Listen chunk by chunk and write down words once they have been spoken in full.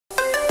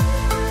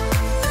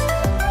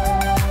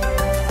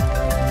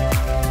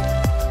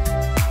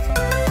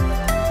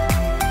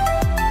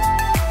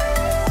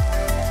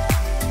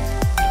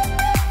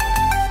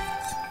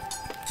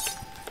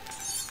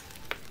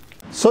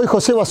Soy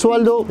José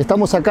Basualdo,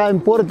 estamos acá en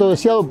Puerto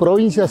Deseado,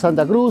 provincia de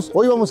Santa Cruz.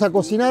 Hoy vamos a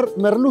cocinar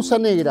merluza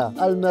negra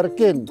al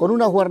merquén con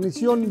una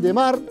guarnición de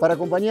mar para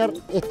acompañar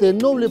este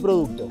noble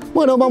producto.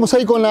 Bueno, vamos a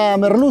ir con la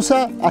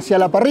merluza hacia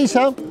la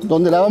parrilla,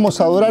 donde la vamos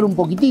a dorar un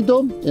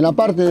poquitito en la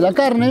parte de la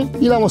carne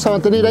y la vamos a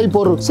mantener ahí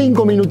por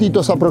 5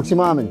 minutitos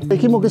aproximadamente.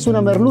 Dijimos que es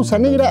una merluza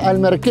negra al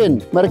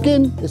merquén.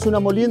 Merquén es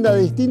una molienda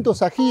de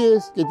distintos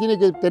ajíes que tiene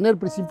que tener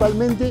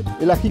principalmente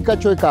el ají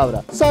cacho de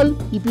cabra, sal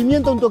y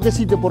pimienta un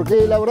toquecito,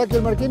 porque la verdad que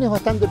el merquén es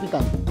bastante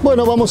picante.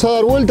 Bueno, vamos a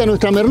dar vuelta a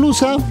nuestra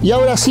merluza y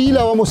ahora sí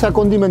la vamos a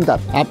condimentar.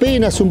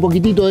 Apenas un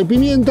poquitito de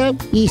pimienta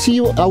y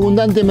sí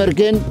abundante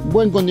merquén,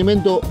 buen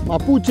condimento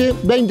mapuche,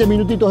 20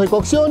 minutitos de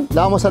cocción.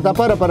 La vamos a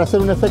tapar para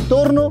hacer un efecto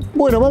horno.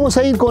 Bueno, vamos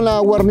a ir con la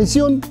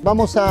guarnición,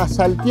 vamos a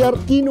saltear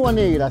quinoa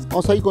negra.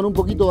 Vamos a ir con un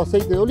poquito de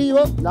aceite de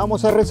oliva, la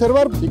vamos a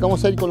reservar y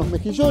vamos a ir con los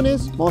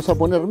mejillones, vamos a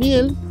poner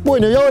miel.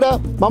 Bueno, y ahora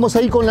vamos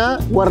a ir con la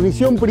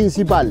guarnición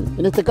principal.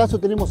 En este caso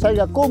tenemos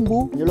alga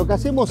kombu y lo que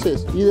hacemos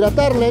es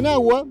hidratarla en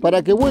agua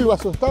para que vuelva a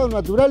su estado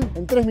natural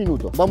en 3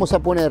 minutos. Vamos a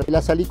poner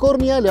la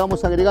salicornia, le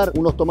vamos a agregar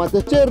unos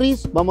tomates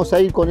cherries, vamos a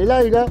ir con el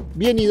alga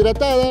bien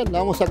hidratada, la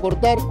vamos a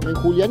cortar en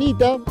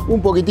julianita,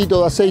 un poquitito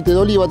de aceite de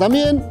oliva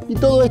también y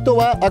todo esto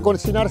va a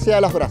cocinarse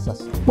a las brasas.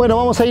 Bueno,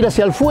 vamos a ir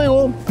hacia el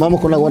fuego,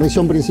 vamos con la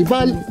guarnición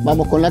principal,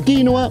 vamos con la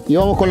quinoa y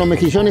vamos con los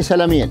mejillones a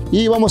la miel.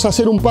 Y vamos a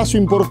hacer un paso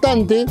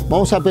importante,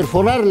 vamos a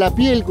perforar la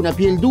piel con una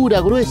piel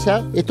dura,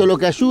 gruesa. Esto lo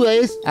que ayuda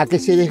es a que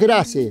se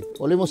desgrase.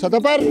 Volvemos a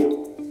tapar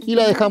y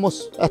la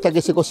dejamos hasta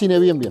que se cocine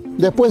bien.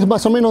 Después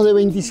más o menos de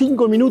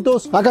 25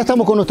 minutos, acá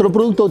estamos con nuestro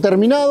producto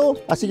terminado,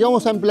 así que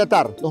vamos a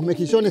emplatar los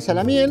mejillones a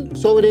la miel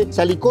sobre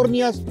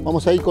salicornias.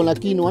 Vamos a ir con la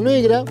quinoa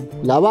negra,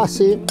 la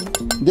base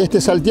de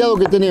este salteado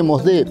que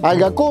tenemos de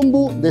alga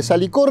kombu, de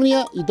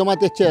salicornia y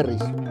tomates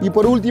cherries. Y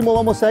por último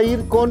vamos a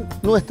ir con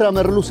nuestra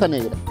merluza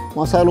negra.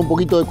 Vamos a darle un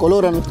poquito de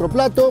color a nuestro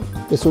plato.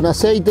 Es un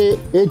aceite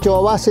hecho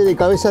a base de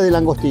cabezas de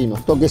langostino.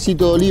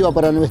 Toquecito de oliva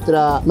para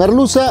nuestra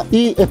merluza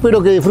y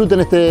espero que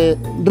disfruten este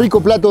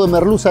rico plato de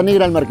merluza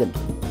negra al merquén.